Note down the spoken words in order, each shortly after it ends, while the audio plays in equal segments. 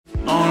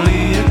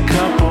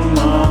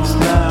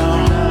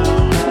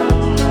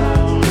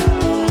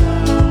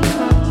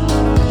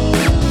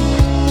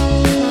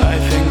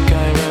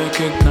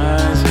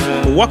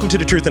Welcome to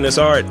The Truth in This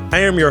Art. I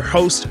am your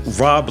host,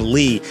 Rob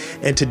Lee,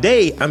 and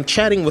today I'm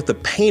chatting with a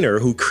painter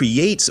who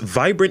creates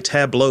vibrant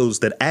tableaus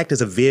that act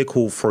as a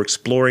vehicle for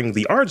exploring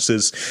the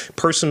artist's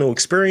personal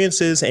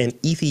experiences and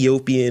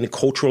Ethiopian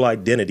cultural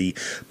identity.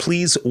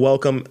 Please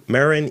welcome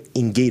Meron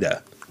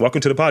Engida.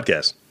 Welcome to the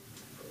podcast.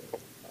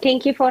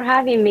 Thank you for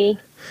having me.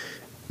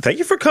 Thank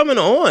you for coming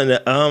on.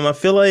 I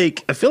feel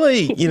like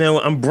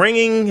I'm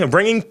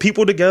bringing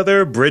people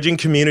together, bridging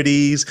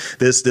communities.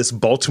 This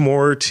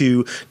Baltimore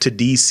to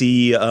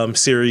DC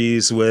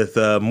series with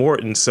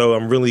Morton. So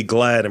I'm really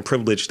glad and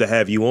privileged to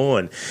have you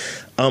on.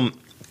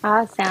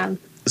 Awesome.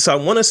 So I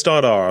want to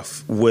start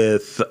off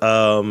with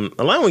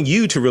allowing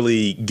you to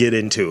really get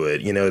into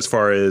it, as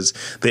far as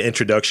the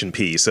introduction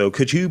piece. So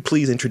could you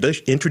please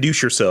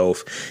introduce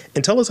yourself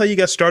and tell us how you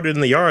got started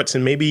in the arts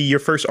and maybe your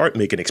first art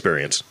making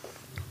experience?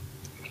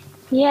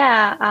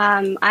 Yeah,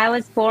 I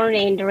was born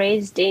and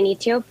raised in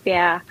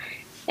Ethiopia,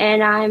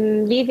 and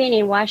I'm living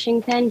in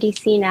Washington,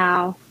 D.C.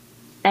 now,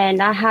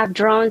 and I have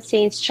drawn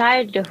since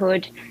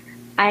childhood.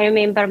 I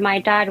remember my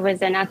dad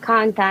was an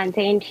accountant,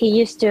 and he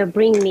used to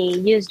bring me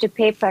used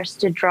papers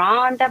to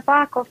draw on the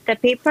back of the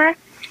paper.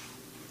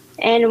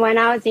 And when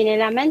I was in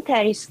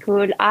elementary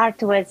school,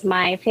 art was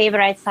my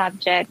favorite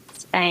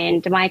subject,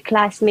 and my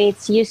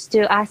classmates used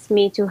to ask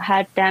me to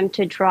help them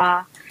to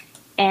draw.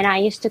 And I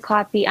used to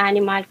copy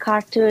animal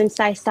cartoons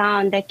I saw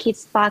on the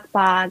kids'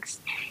 backpacks.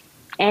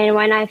 And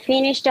when I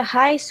finished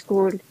high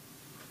school,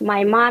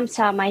 my mom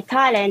saw my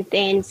talent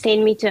and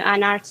sent me to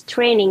an arts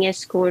training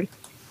school.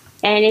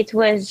 And it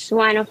was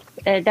one of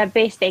the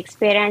best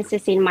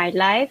experiences in my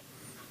life.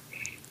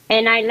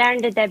 And I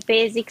learned the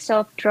basics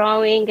of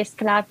drawing,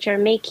 sculpture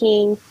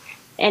making.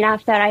 And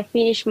after I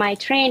finished my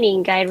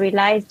training, I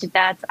realized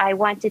that I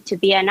wanted to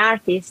be an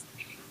artist.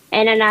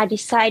 And then I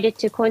decided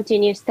to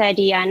continue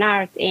study an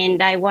art,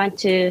 and I went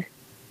to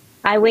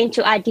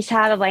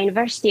Adisawa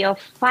University of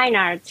Fine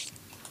Arts.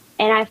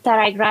 And after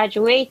I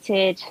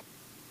graduated,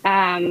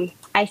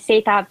 I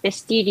set up the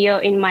studio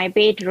in my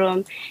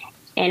bedroom,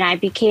 and I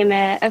became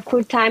a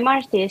full-time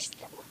artist.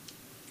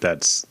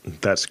 That's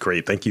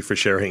great. Thank you for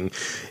sharing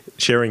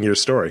your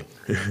story.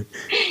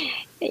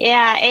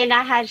 Yeah, and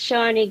I had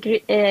shown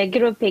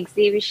group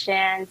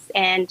exhibitions,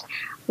 and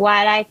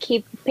while I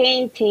keep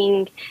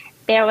painting,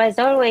 there was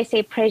always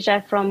a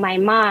pressure from my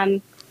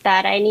mom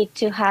that I need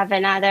to have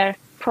another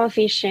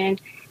profession.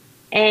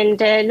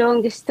 And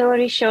long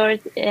story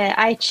short,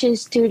 I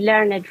choose to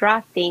learn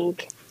drafting,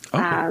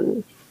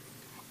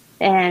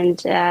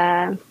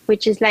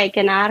 which is like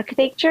an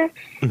architecture.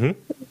 Mm-hmm.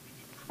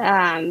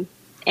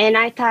 And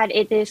I thought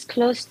it is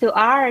close to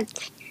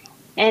art.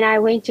 And I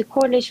went to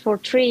college for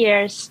 3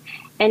 years,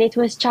 and it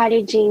was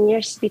challenging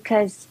years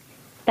because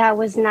that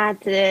was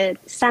not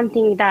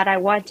something that I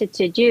wanted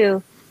to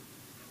do.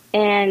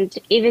 And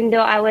even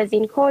though I was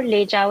in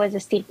college, I was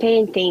still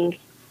painting,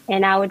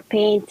 and I would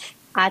paint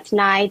at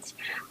night,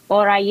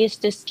 or I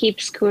used to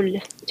skip school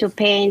to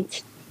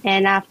paint.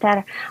 And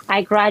after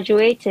I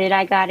graduated,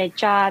 I got a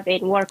job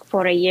and worked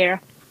for a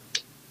year.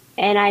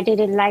 And I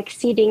didn't like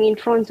sitting in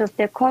front of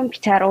the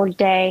computer all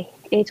day.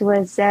 It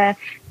was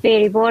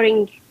very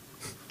boring.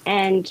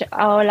 And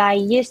all I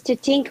used to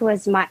think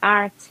was my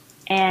art.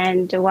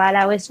 And while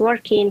I was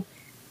working,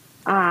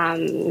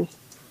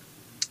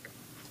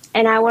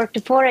 and I worked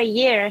for a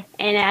year,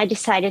 and I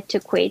decided to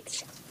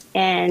quit,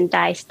 and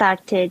I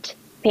started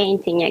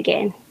painting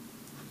again.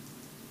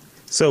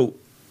 So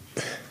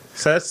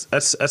that's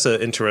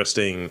an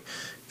interesting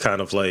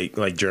kind of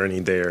like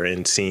journey there,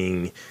 and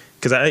seeing,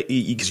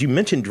 because you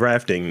mentioned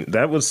drafting.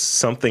 That was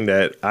something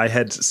that I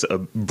had a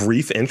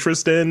brief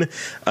interest in,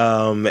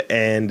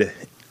 and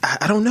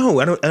I don't know.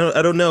 I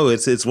don't know.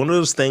 It's one of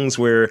those things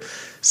where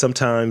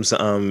sometimes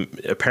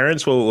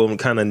parents will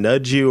kind of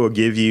nudge you or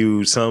give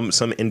you some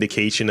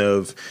indication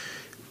of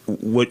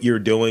what you're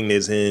doing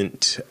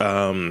isn't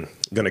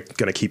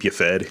gonna keep you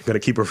fed, gonna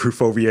keep a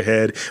roof over your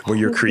head when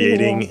you're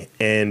creating. Yeah.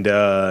 And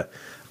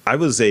I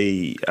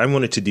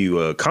wanted to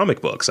do comic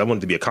books. I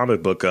wanted to be a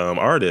comic book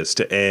artist,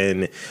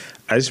 and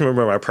I just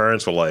remember my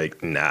parents were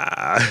like,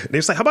 nah. They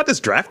was like, how about this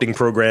drafting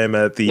program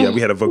at the,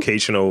 we had a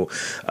vocational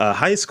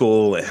high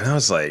school. And I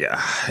was like,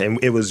 and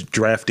it was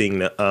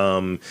drafting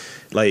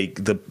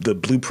like the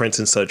blueprints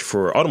and such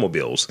for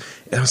automobiles.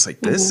 And I was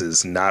like, this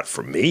is not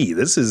for me.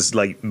 This is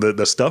like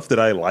the stuff that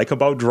I like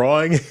about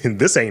drawing. And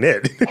this ain't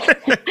it.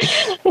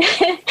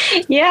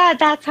 Yeah,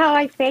 that's how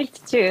I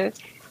felt too.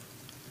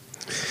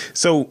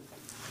 So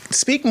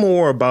speak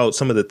more about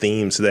some of the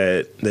themes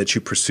that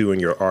you pursue in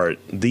your art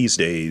these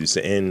days.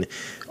 And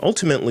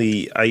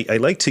ultimately, I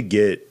like to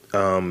get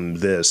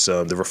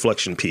the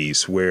reflection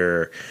piece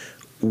where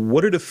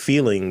what are the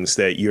feelings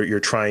that you're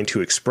trying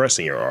to express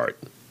in your art?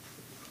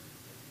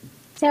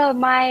 So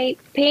my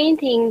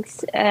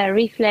paintings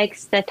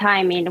reflects the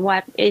time and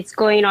what is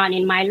going on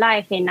in my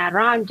life and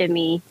around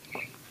me.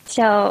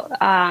 So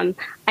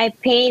I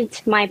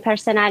paint my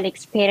personal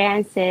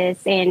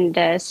experiences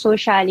and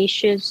social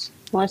issues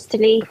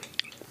mostly.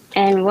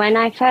 And when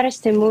I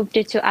first moved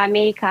to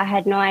America, I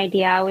had no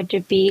idea I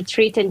would be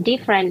treated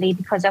differently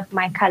because of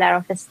my color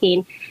of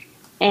skin.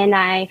 And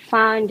I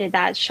found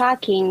that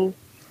shocking,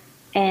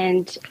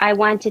 and I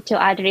wanted to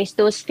address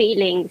those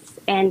feelings,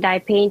 and I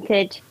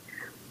painted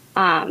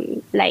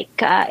my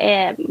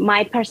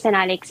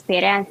personal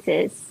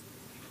experiences.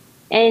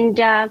 And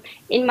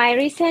in my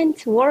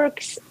recent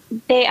works,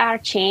 they are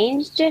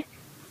changed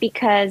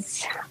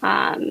because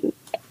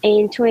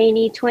in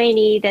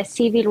 2020, the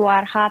civil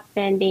war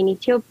happened in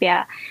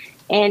Ethiopia,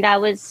 and I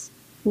was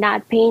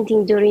not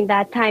painting during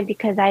that time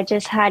because I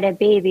just had a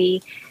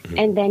baby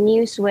and the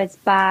news was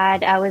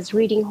bad. I was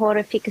reading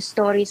horrific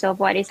stories of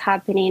what is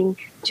happening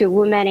to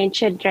women and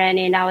children,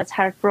 and I was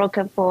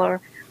heartbroken for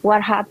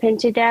what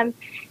happened to them.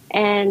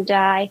 And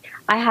I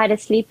had a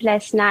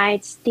sleepless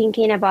nights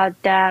thinking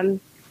about them.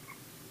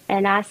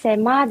 And as a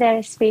mother,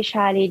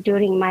 especially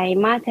during my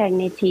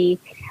maternity,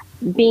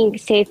 being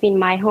safe in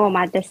my home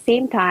at the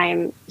same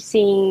time,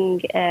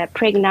 seeing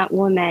pregnant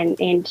women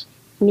and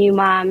new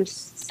moms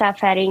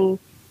suffering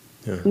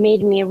Yeah.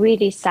 made me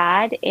really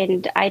sad.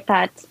 And I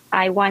thought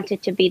I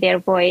wanted to be their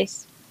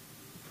voice.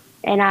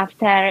 And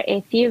after a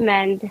few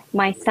months,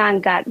 my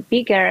son got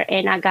bigger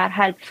and I got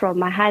help from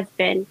my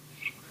husband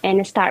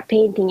and start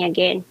painting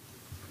again.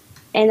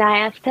 And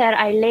after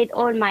I let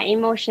all my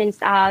emotions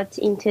out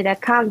into the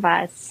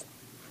canvas,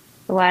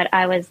 what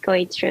I was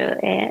going through,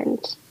 and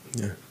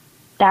Yeah.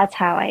 that's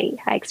how I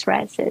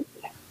express it.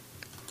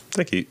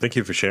 Thank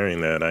you for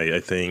sharing that. I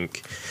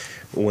think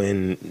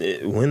when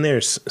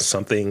there's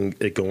something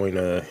going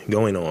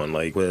on,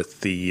 like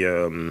with the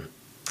I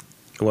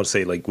want to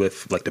say like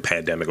with like the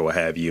pandemic or what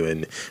have you,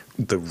 and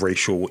the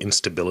racial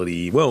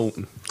instability. Well,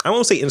 I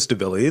won't say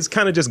instability. It's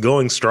kind of just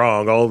going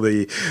strong. All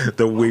the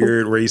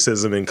weird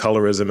racism and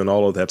colorism and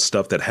all of that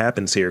stuff that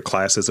happens here,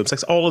 classism,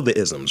 sex, all of the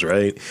isms,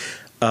 right?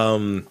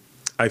 I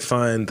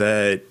find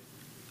that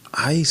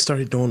I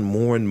started doing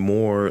more and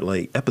more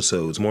like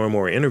episodes, more and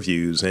more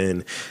interviews,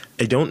 and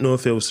I don't know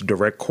if it was a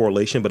direct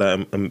correlation, but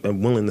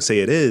I'm willing to say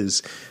it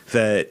is,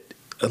 that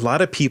a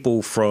lot of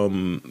people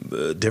from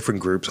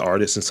different groups,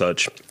 artists and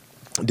such,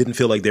 didn't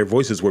feel like their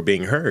voices were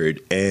being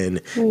heard,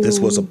 and this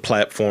was a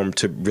platform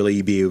to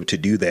really be able to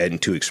do that and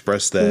to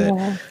express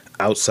that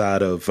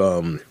outside of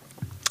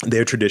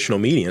their traditional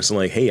media. So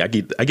like, hey, I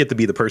get to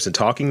be the person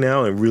talking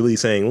now and really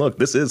saying, look,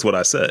 this is what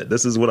I said.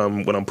 This is what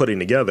I'm putting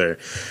together.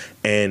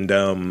 And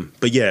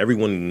but yeah,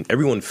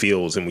 everyone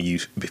feels, and when you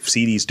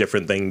see these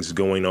different things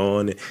going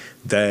on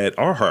that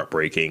are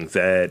heartbreaking,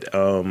 that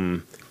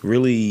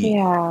really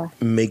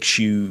makes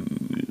you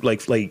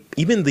like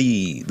even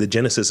the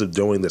genesis of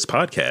doing this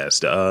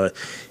podcast,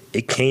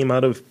 it came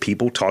out of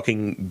people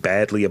talking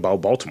badly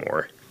about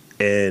Baltimore.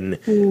 And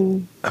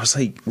I was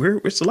like,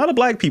 it's a lot of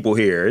black people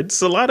here.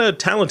 It's a lot of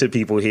talented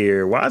people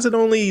here. Why is it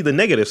only the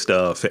negative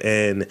stuff?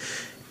 And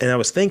I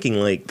was thinking,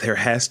 like, there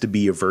has to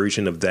be a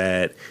version of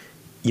that,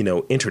 you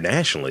know,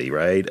 internationally,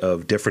 right?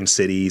 Of different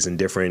cities and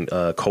different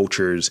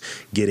cultures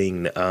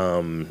getting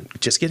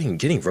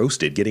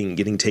roasted,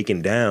 getting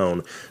taken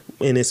down,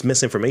 and it's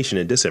misinformation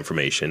and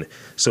disinformation.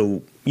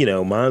 So, you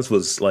know, mine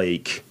was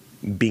like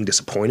being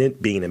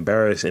disappointed, being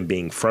embarrassed, and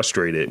being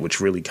frustrated,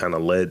 which really kind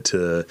of led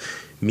to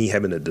me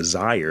having a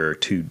desire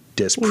to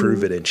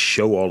disprove it and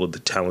show all of the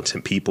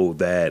talented people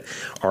that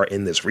are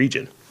in this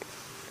region.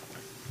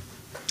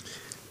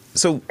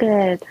 So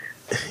Good.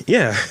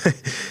 Yeah.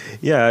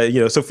 Yeah. You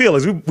know, so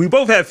feelings, we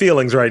both have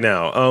feelings right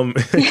now.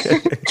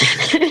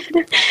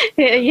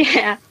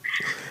 Yeah.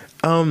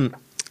 So,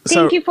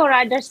 Thank you for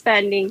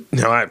understanding.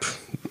 no,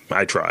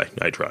 I try.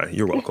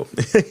 You're welcome.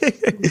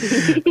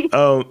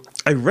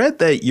 I read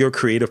that your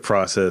creative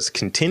process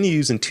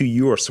continues until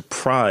you are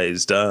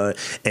surprised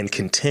and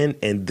content,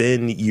 and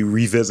then you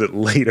revisit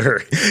later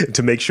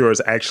to make sure it's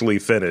actually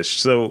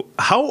finished. So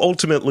how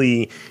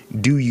ultimately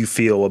do you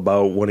feel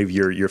about one of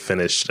your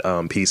finished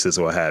pieces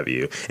or what have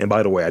you? And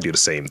by the way, I do the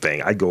same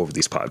thing. I go over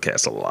these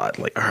podcasts a lot.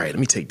 Like, all right, let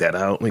me take that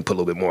out. Let me put a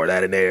little bit more of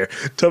that in there.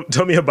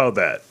 Tell me about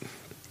that.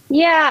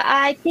 Yeah,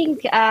 I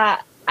think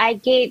I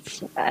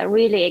get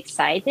really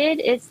excited.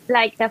 It's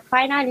like the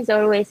final is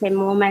always a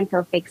moment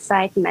of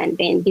excitement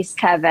and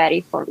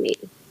discovery for me.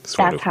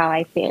 That's how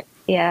I feel.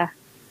 Yeah.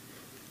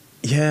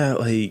 Yeah,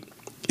 like,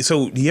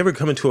 so do you ever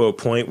come into a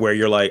point where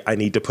you're like, I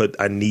need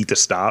to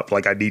stop,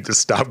 like I need to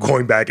stop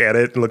going back at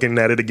it and looking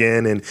at it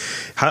again? And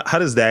how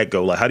does that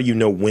go? Like, how do you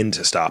know when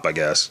to stop, I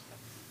guess?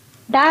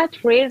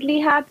 That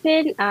rarely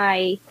happens.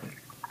 I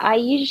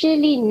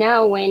usually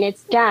know when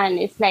it's done.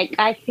 It's like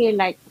I feel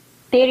like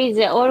there is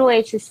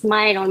always a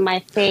smile on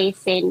my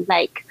face and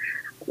like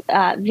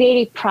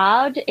very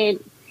proud, and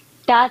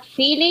that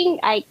feeling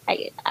I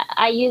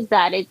use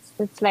that.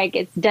 It's like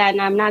it's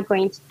done. I'm not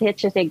going to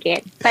touch it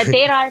again. But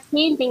there are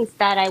paintings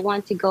that I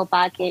want to go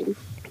back and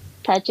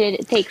touch it.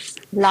 It takes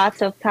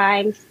lots of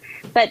time,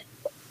 but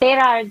there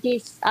are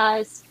these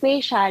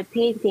special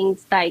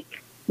paintings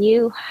like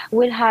you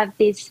will have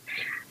this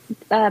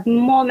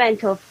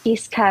moment of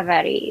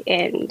discovery,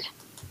 and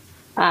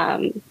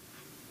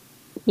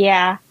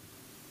yeah,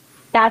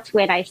 that's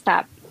when I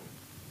stop.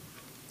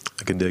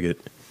 I can dig it.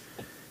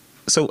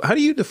 So how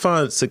do you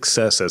define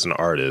success as an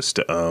artist?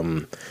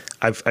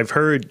 I've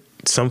heard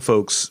some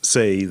folks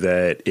say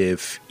that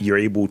if you're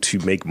able to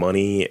make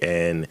money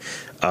and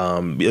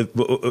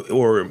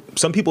or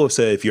some people have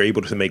said if you're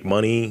able to make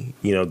money,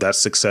 that's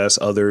success.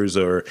 Others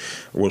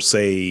will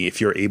say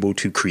if you're able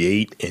to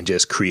create and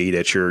just create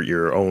at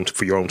your own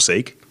for your own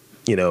sake,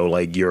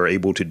 like you're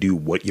able to do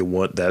what you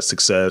want, that's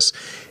success.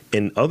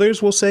 And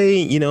others will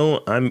say,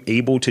 I'm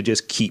able to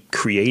just keep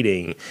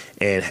creating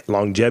and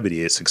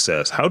longevity is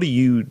success. How do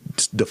you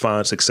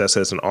define success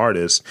as an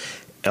artist?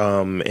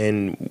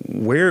 And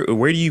where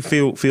do you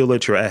feel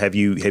that you're at? Have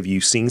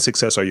you seen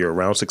success? Are you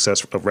around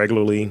success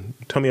regularly?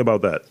 Tell me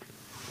about that.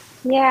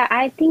 Yeah,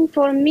 I think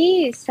for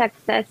me,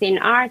 success in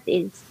art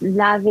is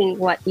loving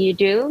what you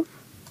do.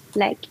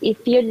 Like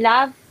if you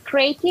love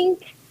creating,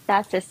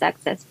 that's a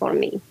success for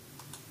me.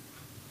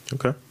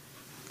 Okay.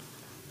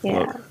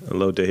 Yeah. I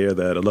love to hear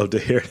that. I love to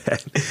hear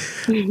that.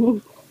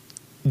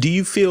 Do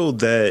you feel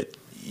that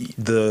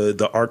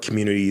the art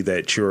community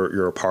that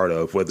you're a part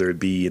of, whether it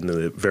be in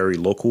the very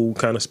local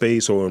kind of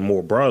space or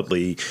more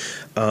broadly,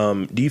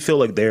 do you feel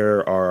like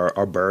there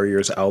are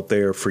barriers out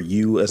there for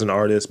you as an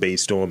artist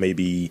based on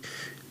maybe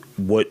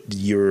what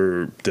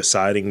you're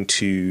deciding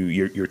to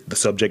your the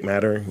subject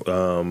matter,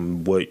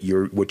 what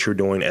you're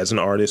doing as an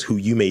artist, who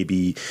you may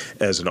be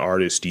as an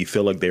artist? Do you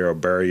feel like there are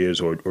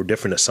barriers or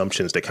different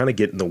assumptions that kind of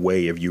get in the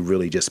way of you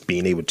really just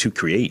being able to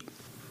create?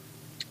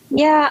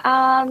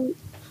 Yeah.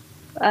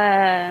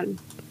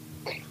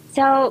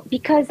 So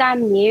because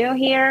I'm new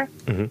here,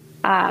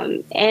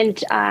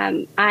 and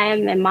I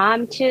am a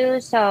mom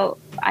too, so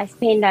I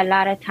spend a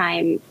lot of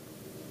time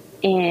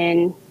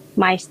in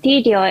my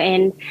studio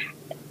and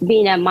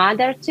being a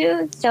mother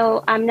too.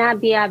 So I'm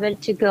not be able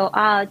to go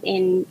out,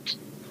 and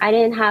I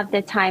didn't have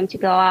the time to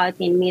go out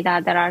and meet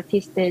other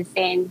artists.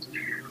 And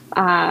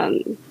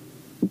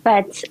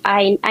but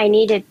I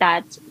needed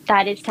that.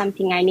 That is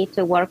something I need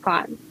to work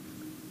on.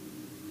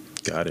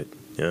 Got it.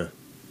 Yeah.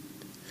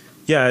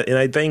 Yeah, and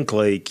I think,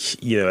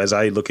 as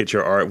I look at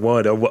your art, I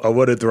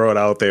want to throw it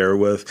out there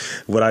with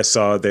what I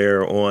saw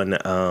there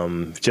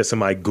on just in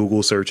my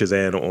Google searches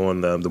and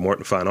on the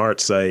Morton Fine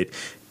Art site.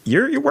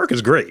 Your work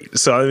is great.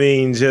 So, I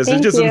mean,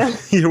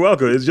 you're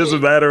welcome. It's just a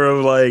matter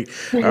of all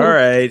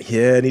right,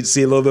 yeah, I need to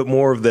see a little bit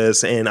more of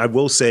this. And I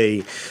will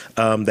say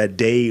that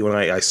day when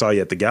I saw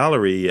you at the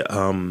gallery,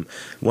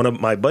 one of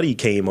my buddy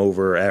came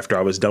over after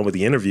I was done with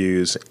the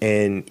interviews,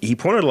 and he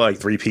pointed to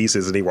 3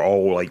 pieces, and they were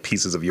all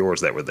pieces of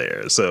yours that were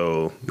there.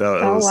 So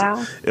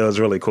wow. It was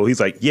really cool. He's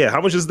like, yeah, how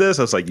much is this?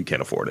 I was like, you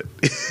can't afford it.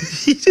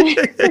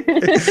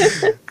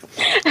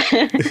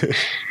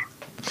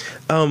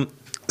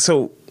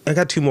 So I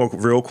got 2 more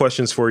real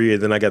questions for you,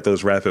 and then I got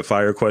those rapid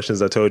fire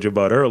questions I told you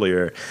about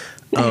earlier.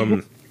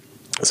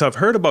 So I've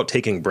heard about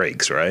taking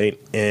breaks, right?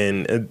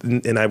 And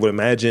I would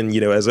imagine,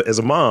 as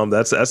a mom,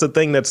 that's a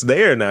thing that's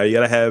there now. You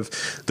got to have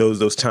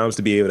those times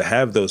to be able to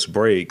have those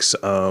breaks.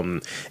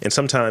 And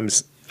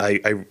sometimes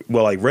I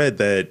read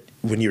that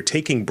when you're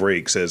taking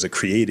breaks as a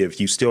creative,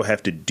 you still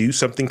have to do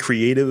something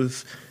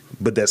creative,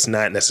 but that's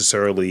not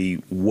necessarily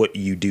what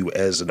you do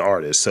as an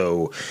artist.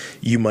 So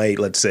you might,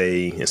 let's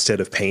say, instead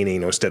of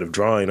painting or instead of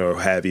drawing or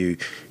have you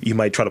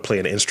might try to play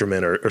an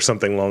instrument or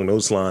something along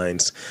those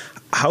lines.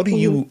 How do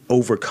you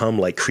overcome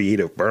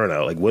creative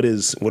burnout?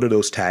 What are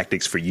those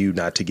tactics for you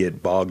not to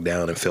get bogged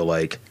down and feel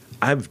like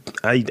I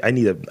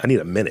need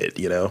a minute,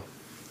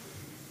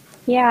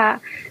 Yeah,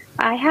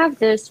 I have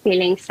those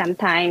feelings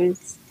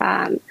sometimes.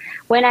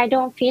 When I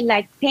don't feel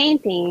like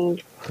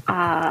painting,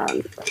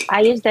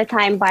 I use the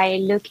time by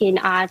looking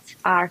at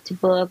art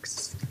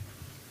books,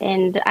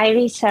 and I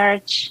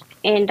research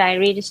and I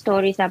read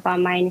stories about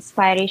my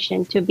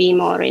inspiration to be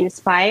more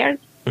inspired.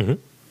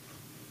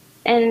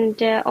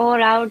 And or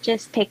I'll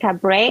just take a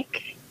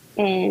break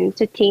and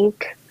to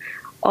think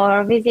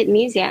or visit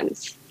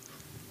museums.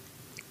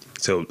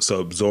 So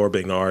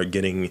absorbing art,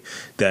 getting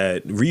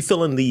that,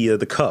 refilling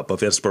the cup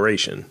of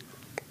inspiration.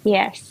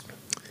 Yes.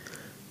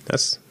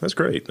 That's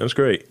great. That's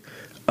great.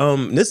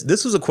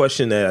 This was a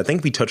question that I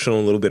think we touched on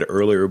a little bit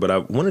earlier, but I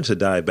wanted to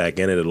dive back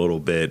in it a little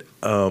bit.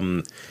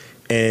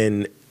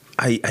 And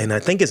I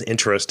think it's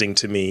interesting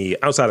to me,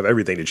 outside of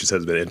everything that you said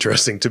has been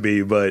interesting to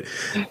me, but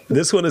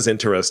this one is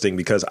interesting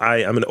because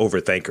I'm an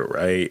overthinker,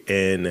 right?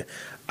 And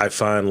I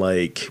find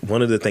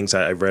one of the things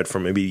I read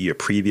from maybe your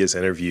previous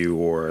interview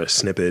or a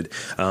snippet,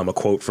 a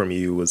quote from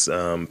you was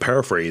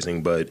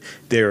paraphrasing, but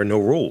there are no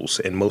rules.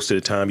 And most of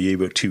the time you're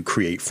able to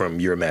create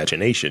from your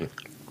imagination.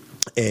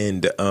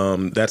 And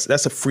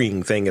that's a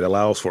freeing thing. It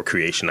allows for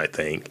creation, I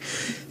think.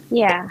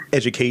 Yeah.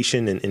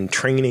 Education and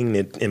training,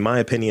 in my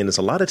opinion, is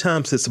a lot of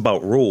times it's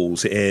about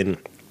rules, and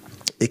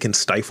it can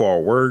stifle our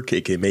work.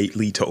 It can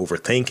lead to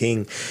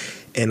overthinking.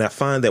 And I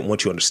find that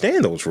once you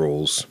understand those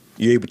rules,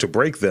 you're able to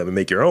break them and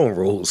make your own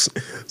rules.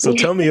 So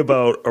tell me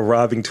about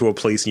arriving to a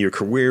place in your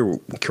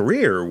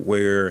career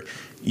where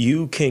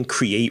you can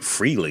create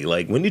freely.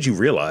 When did you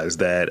realize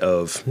that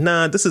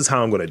this is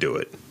how I'm going to do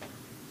it?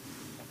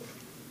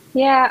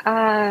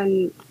 Yeah,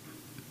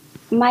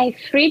 my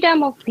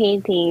freedom of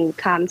painting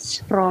comes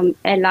from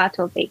a lot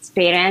of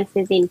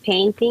experiences in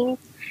painting.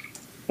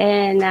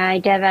 and I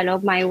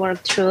develop my work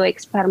through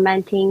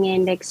experimenting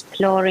and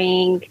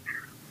exploring.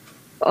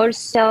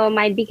 Also,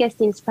 my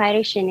biggest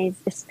inspiration is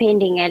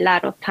spending a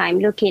lot of time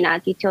looking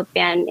at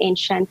Ethiopian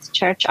ancient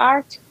church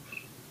art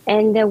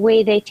and the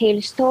way they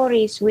tell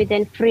stories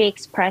within free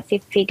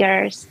expressive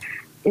figures.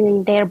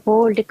 And their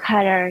bold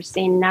colors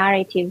and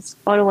narratives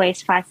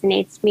always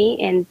fascinates me,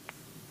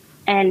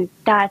 and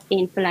that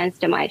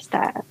influenced my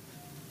style.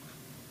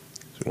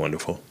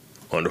 Wonderful.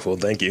 Wonderful.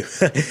 Thank you.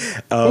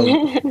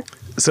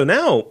 So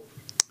now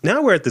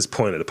we're at this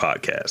point of the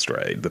podcast,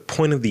 right? The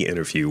point of the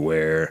interview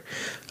where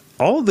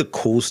all the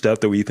cool stuff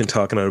that we've been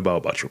talking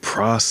about your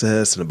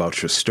process and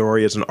about your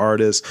story as an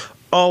artist,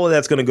 all of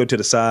that's going to go to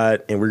the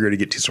side, and we're going to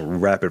get to some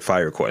rapid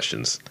fire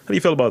questions. How do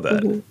you feel about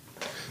that? Mm-hmm.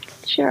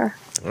 Sure.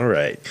 All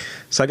right.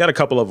 So I got a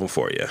couple of them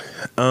for you.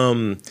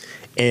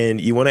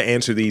 And you want to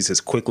answer these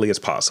as quickly as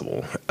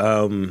possible.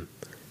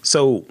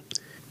 So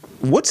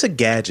what's a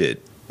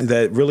gadget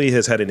that really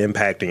has had an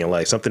impact in your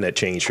life, something that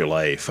changed your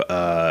life?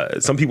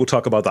 Some people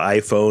talk about the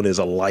iPhone as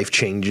a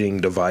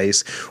life-changing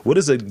device. What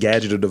is a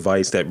gadget or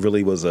device that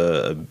really was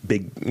a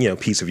big,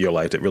 piece of your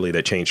life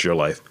that changed your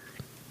life?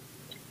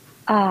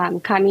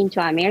 Coming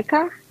to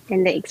America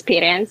and the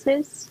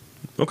experiences.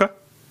 Okay.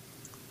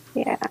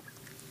 Yeah.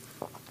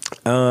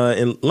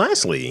 And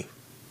lastly,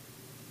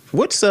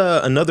 what's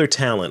another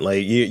talent?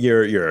 Like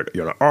you're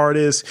an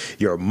artist,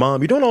 you're a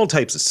mom, you're doing all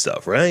types of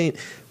stuff, right?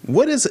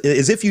 What is,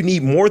 as if you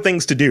need more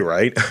things to do,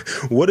 right?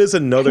 What is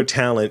another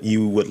talent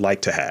you would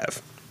like to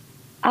have?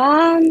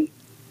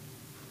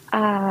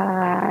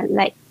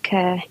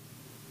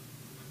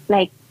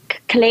 Like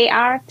clay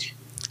art.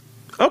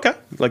 Okay,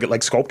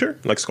 like sculpture.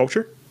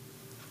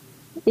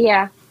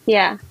 Yeah.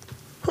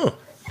 Huh.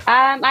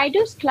 I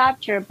do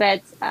sculpture,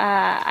 but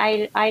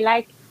I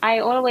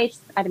always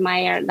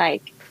admire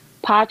like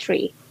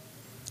pottery.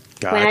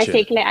 Gotcha. When I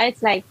say clay,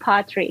 it's like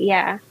pottery.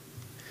 Yeah.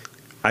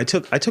 I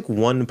took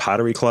one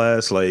pottery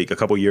class like a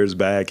couple years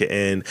back,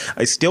 and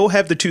I still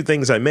have the two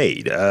things I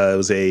made. It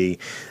was a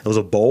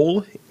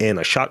bowl and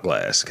a shot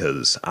glass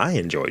because I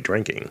enjoy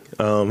drinking.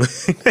 But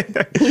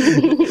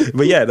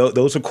yeah,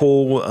 those are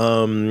cool.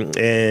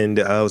 And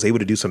I was able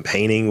to do some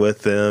painting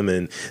with them,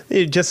 and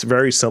they're just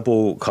very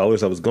simple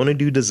colors. I was going to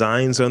do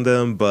designs on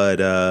them, but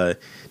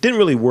didn't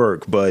really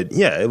work. But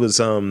yeah, it was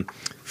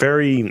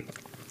very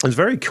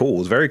cool. It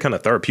was very kind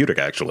of therapeutic,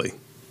 actually.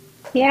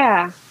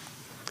 Yeah.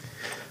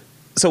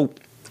 So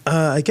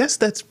I guess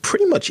that's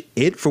pretty much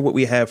it for what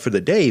we have for the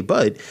day.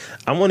 But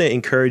I want to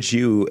encourage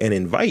you and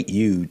invite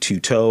you to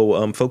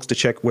tell folks to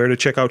check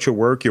out your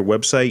work, your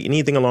website,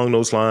 anything along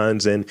those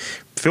lines. And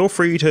feel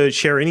free to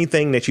share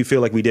anything that you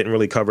feel like we didn't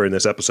really cover in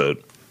this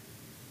episode.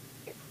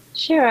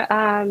 Sure.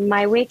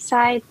 My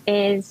website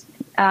is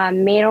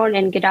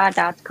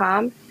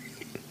meronengida.com.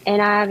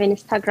 And I have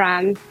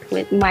Instagram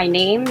with my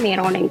name,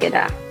 Meron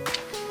Engida.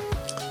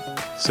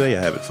 So there you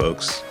have it,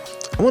 folks.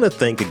 I want to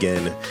thank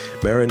again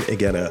Meron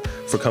Engida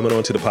for coming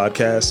on to the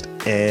podcast.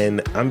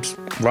 And I'm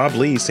Rob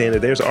Lee saying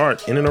that there's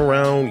art in and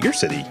around your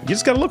city. You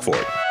just got to look for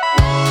it.